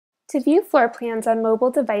To view floor plans on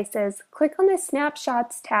mobile devices, click on the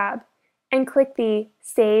Snapshots tab and click the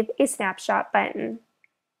Save a Snapshot button.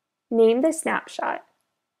 Name the snapshot.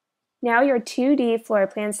 Now your 2D floor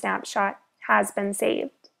plan snapshot has been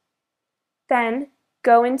saved. Then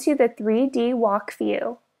go into the 3D walk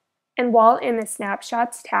view, and while in the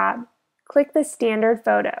Snapshots tab, click the standard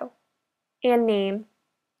photo and name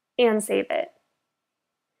and save it.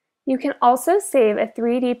 You can also save a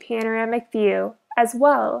 3D panoramic view as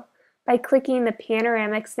well by clicking the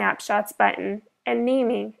Panoramic Snapshots button and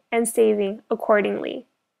naming and saving accordingly.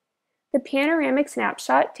 The panoramic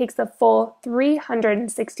snapshot takes a full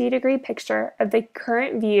 360-degree picture of the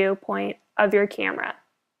current viewpoint of your camera.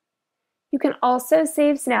 You can also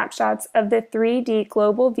save snapshots of the 3D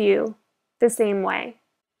global view the same way.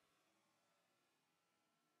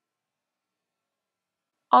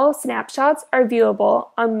 All snapshots are viewable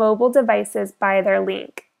on mobile devices by their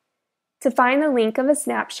link. To find the link of a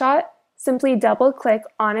snapshot, simply double-click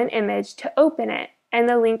on an image to open it, and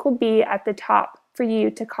the link will be at the top for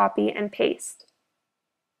you to copy and paste.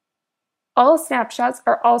 All snapshots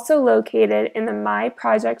are also located in the My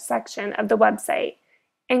Project section of the website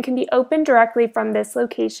and can be opened directly from this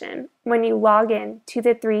location when you log in to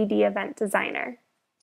the 3D Event Designer.